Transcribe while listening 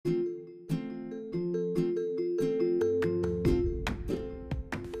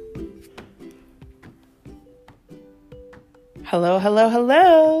Hello, hello,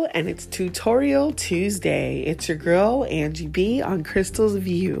 hello, and it's Tutorial Tuesday. It's your girl, Angie B, on Crystal's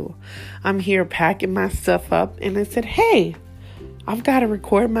View. I'm here packing my stuff up, and I said, hey, I've got to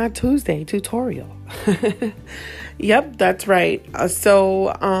record my Tuesday tutorial. Yep, that's right.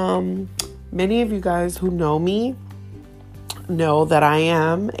 Many of you guys who know me know that I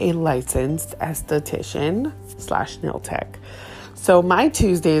am a licensed esthetician / nail tech. So my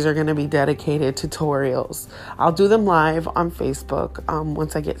Tuesdays are going to be dedicated to tutorials. I'll do them live on Facebook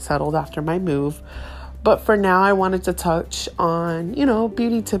once I get settled after my move. But for now, I wanted to touch on,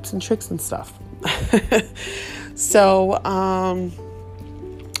 beauty tips and tricks and stuff. So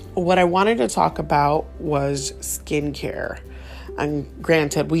what I wanted to talk about was skincare. And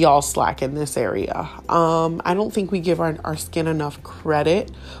granted, we all slack in this area. I don't think we give our skin enough credit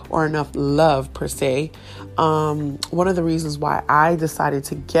or enough love per se. One of the reasons why I decided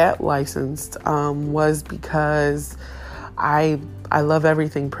to get licensed was because I love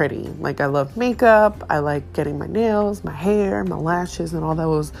everything pretty. Like I love makeup. I like getting my nails, my hair, my lashes, and all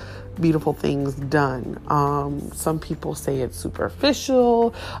those beautiful things done. Some people say it's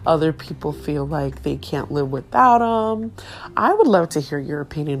superficial. Other people feel like they can't live without them. I would love to hear your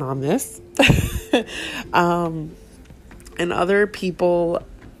opinion on this. And other people,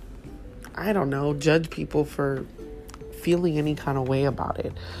 I don't know, judge people for feeling any kind of way about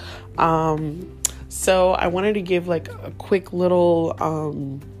it. So I wanted to give like a quick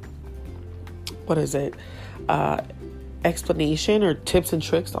little, explanation or tips and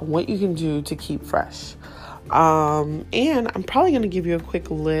tricks on what you can do to keep fresh. And I'm probably going to give you a quick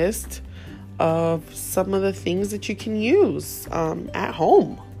list of some of the things that you can use at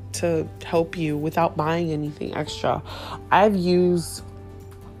home to help you without buying anything extra. I've used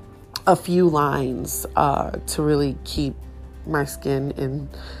a few lines to really keep my skin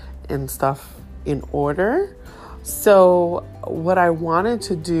and stuff in order. So what I wanted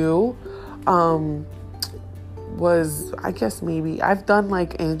to do was, I guess maybe I've done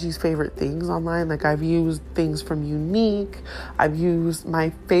like Angie's favorite things online. Like I've used things from Younique. I've used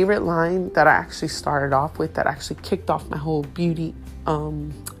my favorite line that I actually started off with, that actually kicked off my whole beauty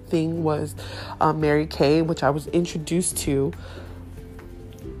thing, was Mary Kay, which I was introduced to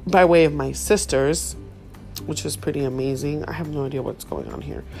by way of my sisters, which was pretty amazing. I have no idea what's going on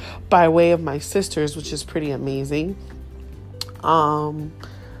here. By way of my sisters, which is pretty amazing.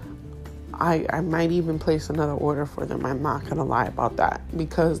 I might even place another order for them. I'm not going to lie about that.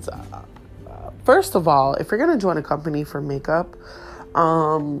 Because, first of all, if you're going to join a company for makeup,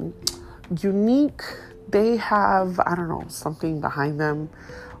 Younique, they have, I don't know, something behind them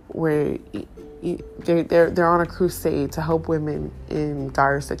where they're on a crusade to help women in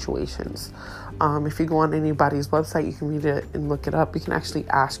dire situations. If you go on anybody's website, you can read it and look it up. You can actually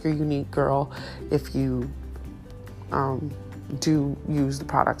ask your Younique girl if you do use the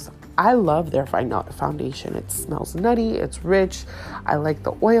products. I love their foundation. It smells nutty. It's rich. I like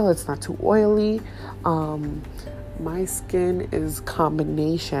the oil. It's not too oily. My skin is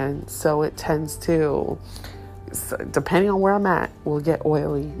combination, so it tends to, depending on where I'm at, will get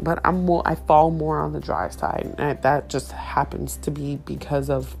oily. But I fall more on the dry side, and that just happens to be because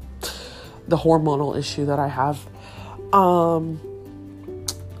of the hormonal issue that I have.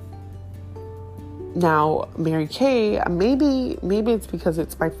 Now, Mary Kay, maybe it's because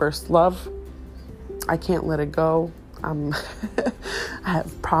it's my first love. I can't let it go. I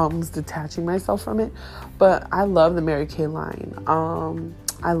have problems detaching myself from it. But I love the Mary Kay line.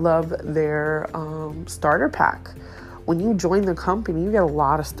 I love their starter pack. When you join the company, you get a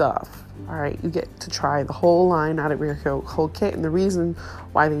lot of stuff. All right, you get to try the whole line out of your whole kit. And the reason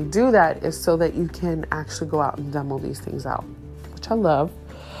why they do that is so that you can actually go out and demo these things out, which I love.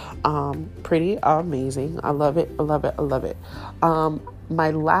 Pretty amazing. I love it. I love it. I love it. My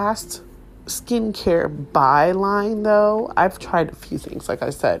last skincare buy line, though, I've tried a few things, like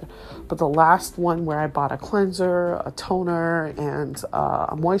I said, but the last one where I bought a cleanser, a toner, and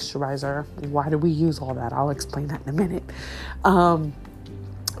a moisturizer, why do we use all that? I'll explain that in a minute,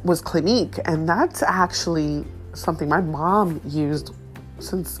 was Clinique. And that's actually something my mom used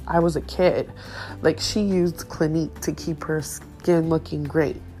since I was a kid. Like, she used Clinique to keep her skin looking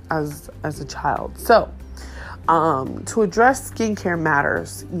great as a child. So to address skincare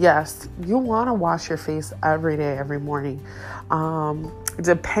matters, yes, you want to wash your face every day, every morning.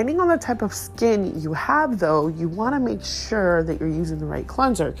 Depending on the type of skin you have, though, you want to make sure that you're using the right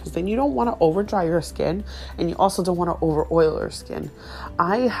cleanser, because then you don't want to over dry your skin, and you also don't want to over oil your skin.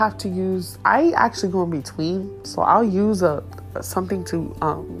 I actually go in between, so I'll use something to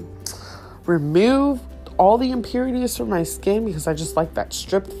remove all the impurities from my skin because I just like that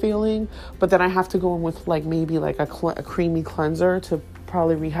stripped feeling. But then I have to go in with like maybe like a creamy cleanser to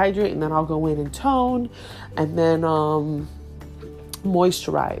probably rehydrate, and then I'll go in and tone, and then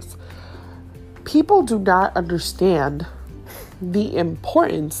moisturize. People do not understand the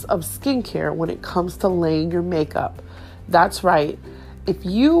importance of skincare when it comes to laying your makeup. That's right. If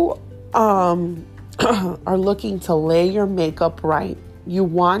you are looking to lay your makeup right, you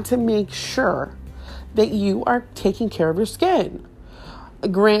want to make sure that you are taking care of your skin.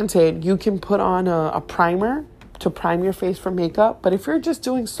 Granted, you can put on a primer to prime your face for makeup, but if you're just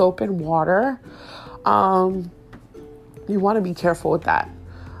doing soap and water, you want to be careful with that.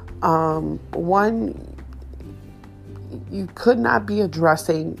 One, you could not be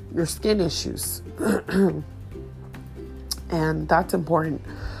addressing your skin issues. And that's important.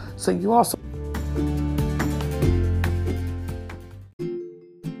 So you also...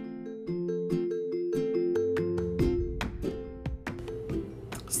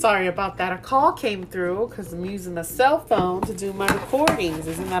 Sorry about that. A call came through because I'm using a cell phone to do my recordings.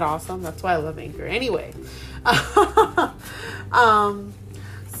 Isn't that awesome? That's why I love Anchor. Anyway. What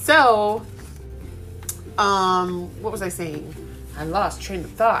was I saying? I lost train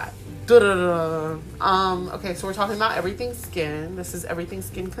of thought. Okay, so we're talking about everything skin. This is everything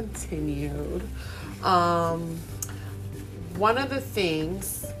skin continued. One of the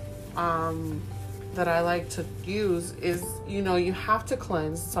things that I like to use is, you have to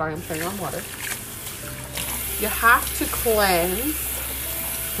cleanse. Sorry, I'm turning on water. You have to cleanse.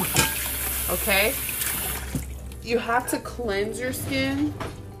 Okay? You have to cleanse your skin.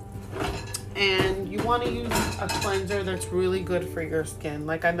 And you want to use a cleanser that's really good for your skin.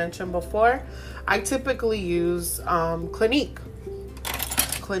 Like I mentioned before, I typically use Clinique.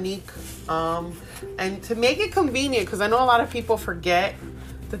 And to make it convenient, because I know a lot of people forget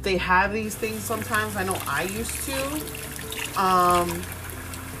that they have these things sometimes. I know I used to.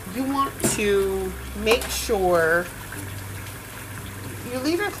 You want to make sure you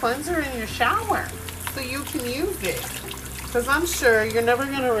leave your cleanser in your shower so you can use it. Because I'm sure you're never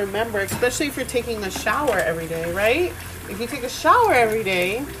going to remember, especially if you're taking a shower every day, right? If you take a shower every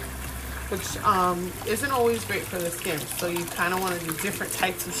day, which isn't always great for the skin. So you kind of want to do different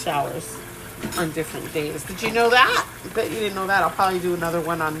types of showers on different days. Did you know that? I bet you didn't know that. I'll probably do another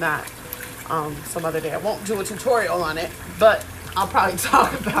one on that some other day. I won't do a tutorial on it, but I'll probably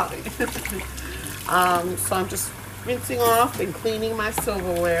talk about it. So I'm just rinsing off and cleaning my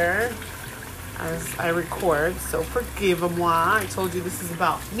silverware as I record. So forgive-moi. I told you this is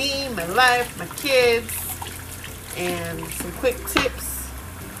about me, my life, my kids, and some quick tips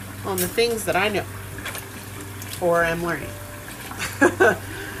on the things that I know or am learning.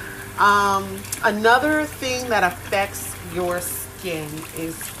 Another thing that affects your skin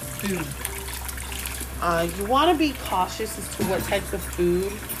is food. You want to be cautious as to what types of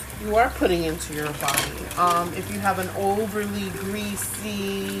food you are putting into your body. If you have an overly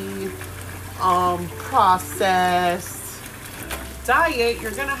greasy, processed diet,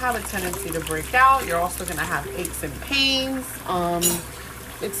 you're going to have a tendency to break out. You're also going to have aches and pains.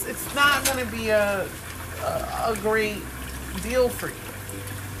 It's not going to be a great deal for you.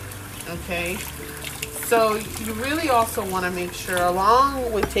 Okay, so you really also want to make sure,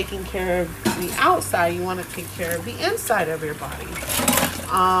 along with taking care of the outside, you want to take care of the inside of your body.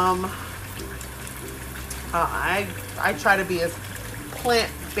 I try to be as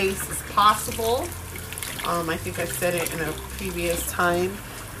plant-based as possible. I think I said it in a previous time.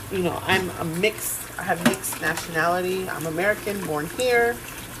 I have mixed nationality. I'm American, born here,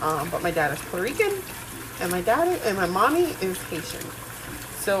 but my dad is Puerto Rican, and my mommy is Haitian.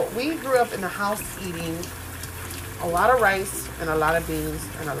 So we grew up in the house eating a lot of rice and a lot of beans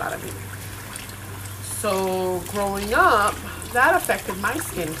and a lot of meat. So growing up, that affected my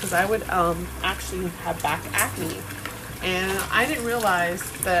skin because I would actually have back acne. And I didn't realize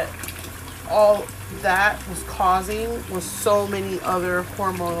that all that was causing was so many other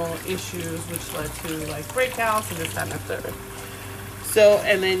hormonal issues, which led to like breakouts and this, that, and the third. So,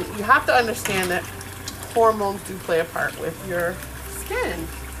 and then you have to understand that hormones do play a part with your skin,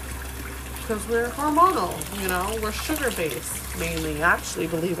 because we're hormonal, we're sugar-based mainly, actually,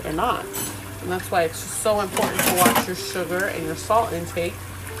 believe it or not. And that's why it's just so important to watch your sugar and your salt intake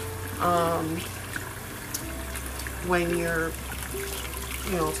when you're,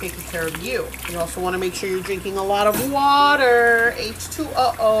 taking care of you. You also want to make sure you're drinking a lot of water,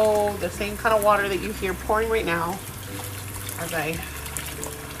 H2O, the same kind of water that you hear pouring right now as I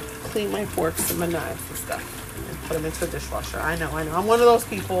clean my forks and my knives and stuff. Put them into the dishwasher. I know. I'm one of those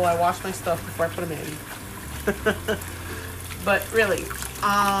people. I wash my stuff before I put them in. But really,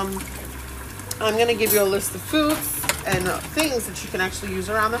 I'm going to give you a list of foods and things that you can actually use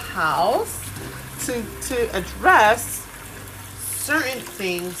around the house to address certain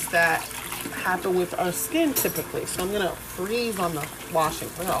things that happen with our skin typically. So I'm going to freeze on the washing.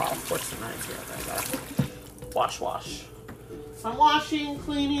 Oh, of course the knives here. I gotta wash. So I'm washing,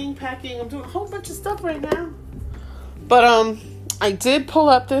 cleaning, packing. I'm doing a whole bunch of stuff right now. But I did pull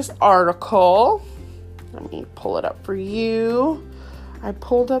up this article. Let me pull it up for you. I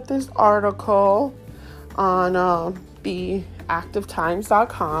pulled up this article on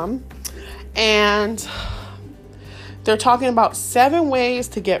beactivetimes.com, and they're talking about 7 ways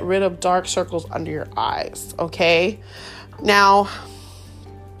to get rid of dark circles under your eyes. Okay. Now,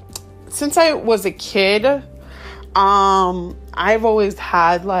 since I was a kid, I've always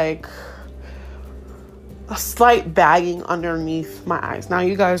had like a slight bagging underneath my eyes. Now,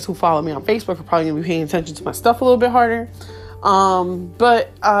 you guys who follow me on Facebook are probably gonna be paying attention to my stuff a little bit harder.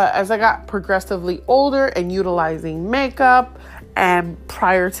 But as I got progressively older and utilizing makeup, and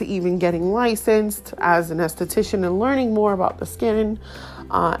prior to even getting licensed as an esthetician and learning more about the skin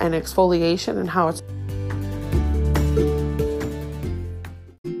and exfoliation and how it's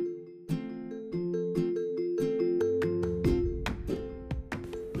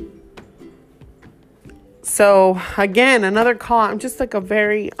so again, another call. I'm just like a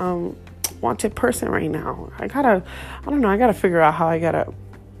very wanted person right now. I gotta figure out how I gotta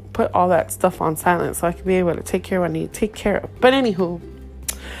put all that stuff on silent so I can be able to take care of what I need to take care of. But anywho,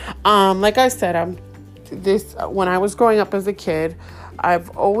 like I said, when I was growing up as a kid, I've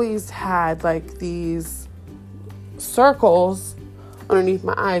always had like these circles underneath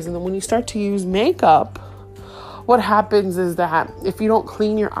my eyes. And then when you start to use makeup, what happens is that if you don't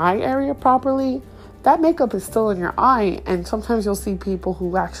clean your eye area properly, that makeup is still in your eye. And sometimes you'll see people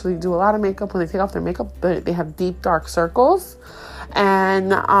who actually do a lot of makeup. When they take off their makeup, they have deep, dark circles.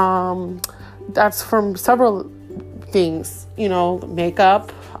 And that's from several things,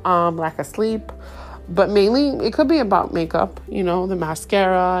 makeup, lack of sleep. But mainly it could be about makeup, the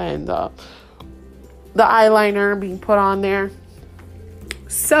mascara and the eyeliner being put on there.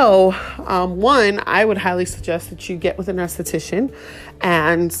 So, one, I would highly suggest that you get with an esthetician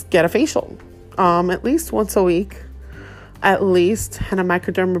and get a facial. At least once a week, and a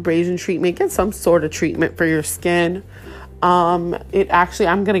microdermabrasion treatment. Get some sort of treatment for your skin. I'm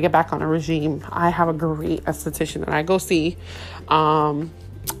going to get back on a regime. I have a great esthetician that I go see.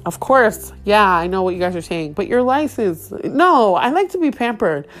 Of course, yeah, I know what you guys are saying, but your license, no, I like to be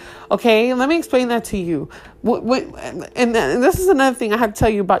pampered. Okay, let me explain that to you. And this is another thing I have to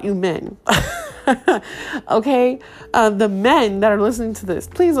tell you about you men. Okay, the men that are listening to this,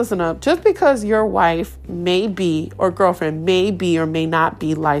 please listen up. Just because your wife may be, or girlfriend may be or may not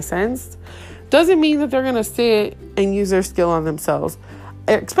be licensed, doesn't mean that they're going to sit and use their skill on themselves.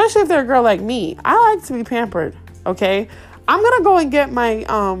 Especially if they're a girl like me. I like to be pampered. Okay, I'm going to go and get my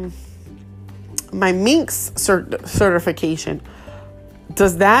my Minx certification.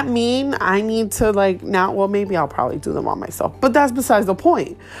 Does that mean I need to now? Well, maybe I'll probably do them on myself, but that's besides the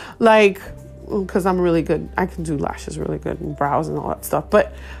point. Because I'm really good. I can do lashes really good and brows and all that stuff.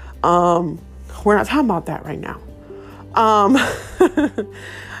 But we're not talking about that right now.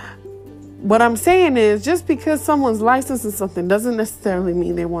 What I'm saying is, just because someone's licensed in something doesn't necessarily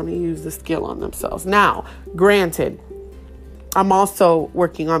mean they want to use the skill on themselves. Now, granted, I'm also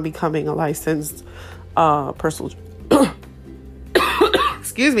working on becoming a licensed personal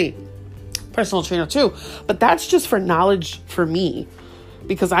personal trainer too. But that's just for knowledge for me,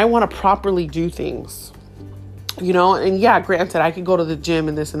 because I want to properly do things, and yeah, granted, I could go to the gym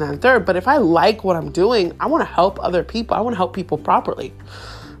and this and that and third, but if I like what I'm doing, I want to help other people. I want to help people properly.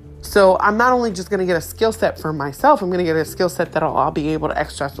 So I'm not only just going to get a skill set for myself, I'm going to get a skill set that I'll be able to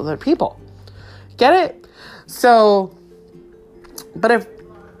extract with other people. Get it? So, but if,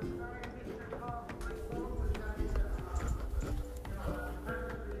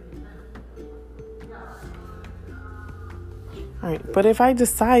 all right, but if I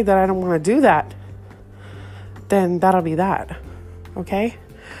decide that I don't want to do that, then that'll be that. Okay?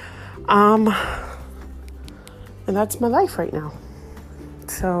 And that's my life right now.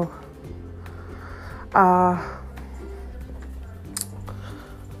 So, I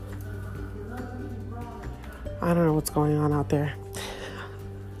don't know what's going on out there.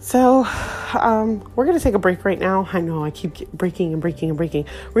 So, we're going to take a break right now. I know I keep breaking. We're going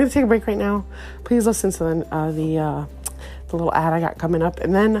to take a break right now. Please listen to the little ad I got coming up.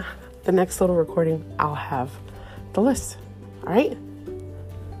 And then the next little recording, I'll have the list. All right?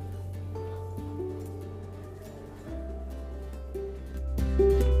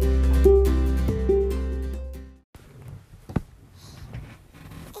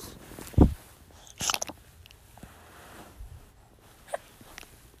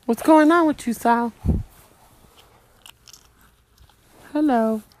 What's going on with you, Sal?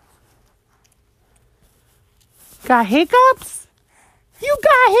 Hello. Got hiccups? You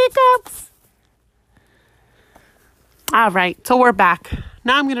got hiccups? All right, so we're back.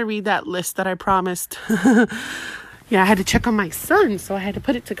 Now I'm going to read that list that I promised. Yeah, I had to check on my son, so I had to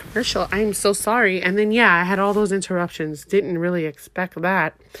put it to commercial. I'm so sorry. And then, I had all those interruptions. Didn't really expect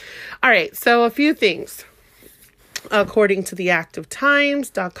that. All right, so a few things. According to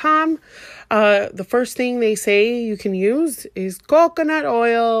theactivetimes.com, the first thing they say you can use is coconut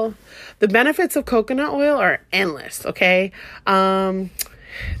oil. The benefits of coconut oil are endless, okay?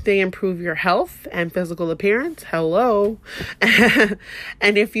 They improve your health and physical appearance. Hello.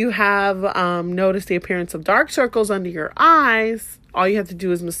 And if you have noticed the appearance of dark circles under your eyes, all you have to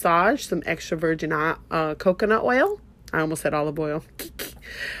do is massage some extra virgin coconut oil. I almost said olive oil.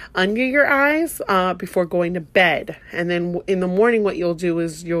 Under your eyes before going to bed. And then in the morning, what you'll do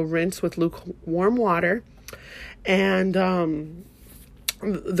is you'll rinse with lukewarm water. And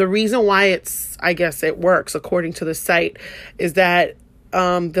the reason why it works, according to the site, is that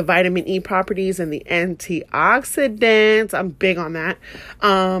the vitamin E properties and the antioxidants, I'm big on that,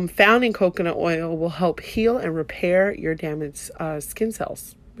 found in coconut oil will help heal and repair your damaged skin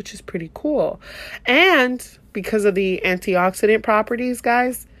cells, which is pretty cool. And because of the antioxidant properties,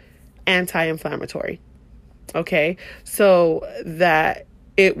 guys, anti-inflammatory. Okay, so that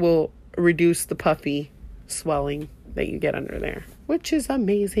it will reduce the puffy swelling that you get under there, which is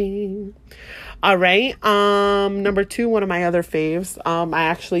amazing. All right. Number 2, one of my other faves. I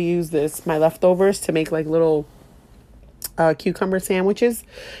actually use my leftovers to make like little cucumber sandwiches.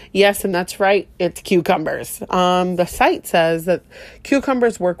 Yes, and that's right. It's cucumbers. The site says that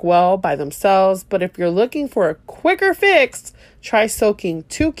cucumbers work well by themselves, but if you're looking for a quicker fix, try soaking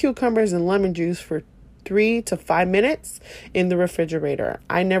 2 cucumbers in lemon juice for 3 to 5 minutes in the refrigerator.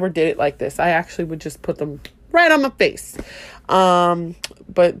 I never did it like this. I actually would just put them right on my face.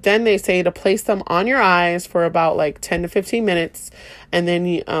 But then they say to place them on your eyes for about like 10 to 15 minutes. And then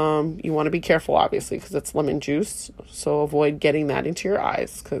you want to be careful, obviously, because it's lemon juice. So avoid getting that into your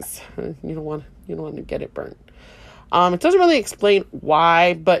eyes because you don't want to get it burnt. It doesn't really explain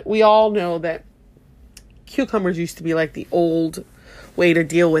why, but we all know that cucumbers used to be like the old way to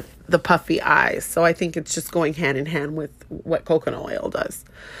deal with the puffy eyes. So I think it's just going hand in hand with what coconut oil does.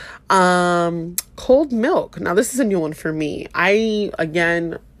 Cold milk. Now this is a new one for me. I,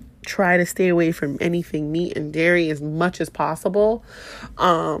 again, try to stay away from anything meat and dairy as much as possible.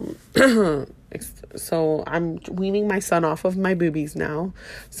 So I'm weaning my son off of my boobies now.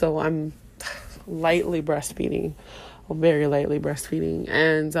 So I'm lightly breastfeeding, very lightly breastfeeding.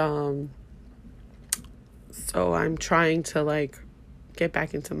 And, so I'm trying to get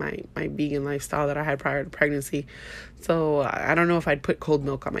back into my vegan lifestyle that I had prior to pregnancy. So I don't know if I'd put cold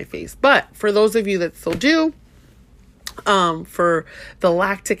milk on my face, but for those of you that still do, for the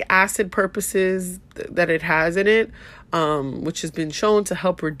lactic acid purposes that it has in it, which has been shown to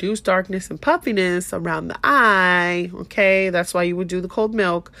help reduce darkness and puffiness around the eye. Okay. That's why you would do the cold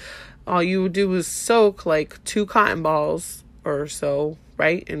milk. All you would do is soak like 2 cotton balls or so,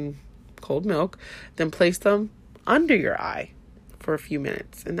 right, in cold milk, then place them under your eye for a few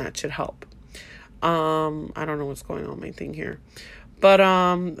minutes, and that should help. I don't know what's going on with my thing here, but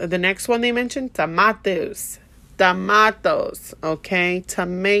the next one they mentioned, tomatoes, okay,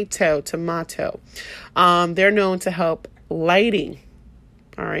 tomato. They're known to help lighting.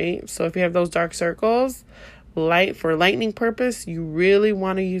 All right, so if you have those dark circles, for lightening purpose, you really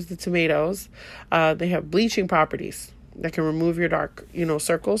want to use the tomatoes. They have bleaching properties that can remove your dark,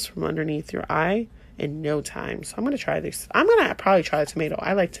 circles from underneath your eye in no time. So I'm going to try this. I'm going to probably try a tomato.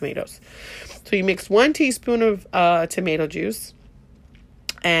 I like tomatoes. So you mix 1 teaspoon of tomato juice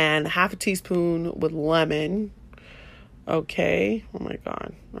and half a teaspoon with lemon. Okay. Oh my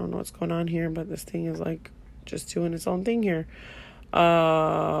God. I don't know what's going on here, but this thing is just doing its own thing here.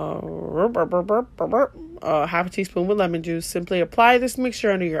 Half a teaspoon with lemon juice. Simply apply this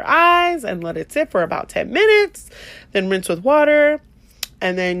mixture under your eyes and let it sit for about 10 minutes. Then rinse with water.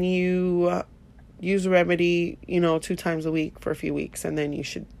 And then you use the remedy, 2 times a week for a few weeks, and then you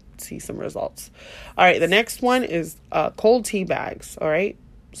should see some results. All right, the next one is cold tea bags. All right,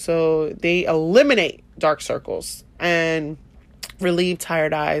 so they eliminate dark circles and relieve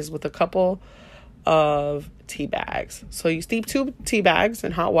tired eyes with a couple of tea bags. So you steep 2 tea bags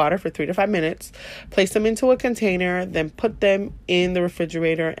in hot water for 3 to 5 minutes, place them into a container, then put them in the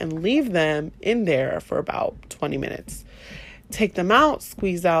refrigerator and leave them in there for about 20 minutes. Take them out,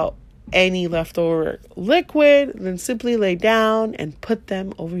 squeeze out any leftover liquid, then simply lay down and put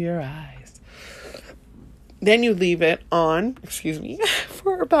them over your eyes. Then you leave it on,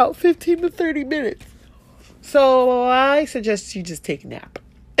 for about 15 to 30 minutes. So I suggest you just take a nap.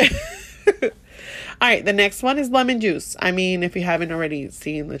 All right, the next one is lemon juice. I mean, if you haven't already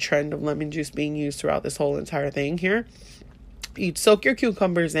seen the trend of lemon juice being used throughout this whole entire thing here, you'd soak your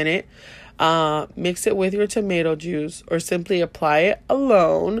cucumbers in it, mix it with your tomato juice, or simply apply it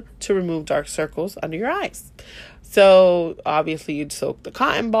alone to remove dark circles under your eyes. So obviously you'd soak the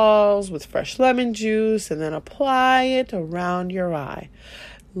cotton balls with fresh lemon juice and then apply it around your eye.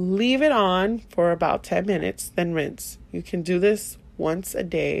 Leave it on for about 10 minutes, then rinse. You can do this once a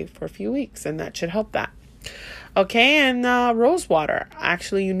day for a few weeks, and that should help that. Okay, and rose water.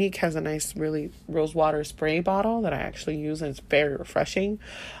 Actually, Younique has a nice, really rose water spray bottle that I actually use, and it's very refreshing.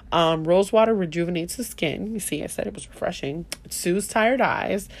 Rose water rejuvenates the skin. You see, I said it was refreshing. It soothes tired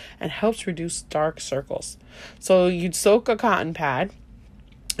eyes and helps reduce dark circles. So you'd soak a cotton pad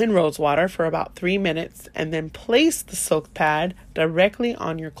in rose water for about 3 minutes and then place the soaked pad directly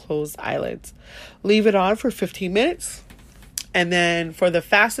on your closed eyelids. Leave it on for 15 minutes. And then for the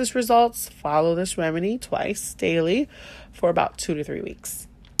fastest results, follow this remedy twice daily for about 2 to 3 weeks.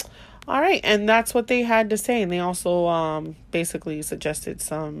 All right. And that's what they had to say. And they also basically suggested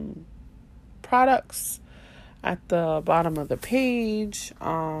some products at the bottom of the page.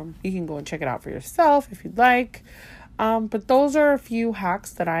 You can go and check it out for yourself if you'd like. But those are a few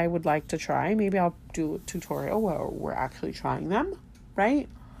hacks that I would like to try. Maybe I'll do a tutorial where we're actually trying them, right?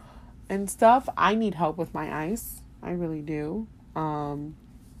 And stuff. I need help with my eyes. I really do. But I'm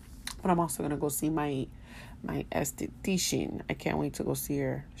also going to go see my esthetician. I can't wait to go see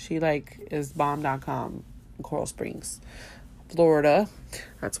her. She is bomb.com in Coral Springs, Florida.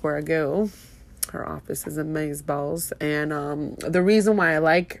 That's where I go. Her office is amazeballs. And the reason why I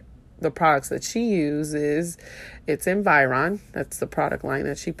like the products that she uses, it's Environ. That's the product line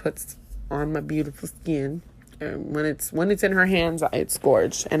that she puts on my beautiful skin. And when it's in her hands, it's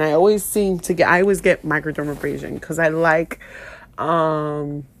gorgeous. And I always get microdermabrasion because I like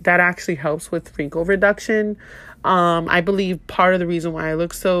that actually helps with wrinkle reduction. I believe part of the reason why I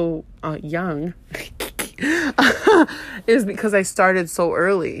look so young is because I started so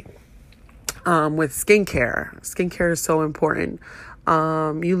early with skincare. Skincare is so important.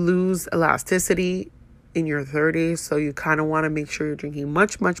 You lose elasticity in your 30s, so you kind of want to make sure you're drinking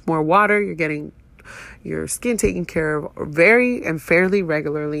much, much more water. You're getting your skin taken care of very and fairly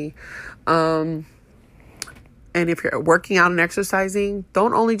regularly. And if you're working out and exercising,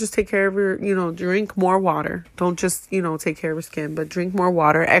 don't only just take care of your, drink more water. Don't just, take care of your skin, but drink more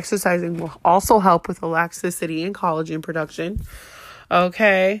water. Exercising will also help with elasticity and collagen production.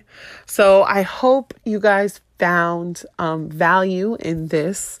 Okay. So I hope you guys found value in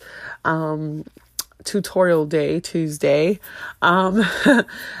this tutorial day, Tuesday.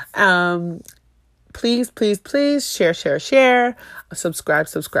 Please share,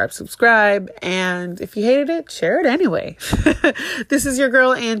 subscribe. And if you hated it, share it anyway. This is your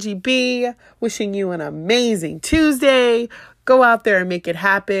girl, Angie B, wishing you an amazing Tuesday. Go out there and make it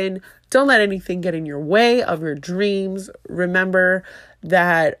happen. Don't let anything get in your way of your dreams. Remember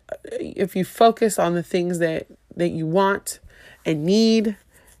that if you focus on the things that you want and need,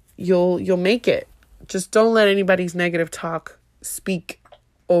 you'll make it. Just don't let anybody's negative talk speak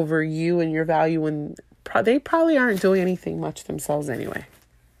over you and your value when they probably aren't doing anything much themselves anyway.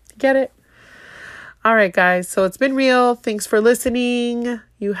 Get it? All right, guys. So it's been real. Thanks for listening.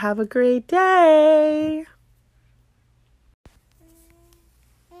 You have a great day.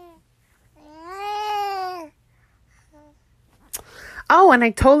 Oh, and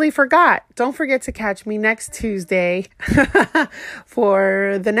I totally forgot. Don't forget to catch me next Tuesday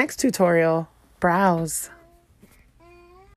for the next tutorial. Browse.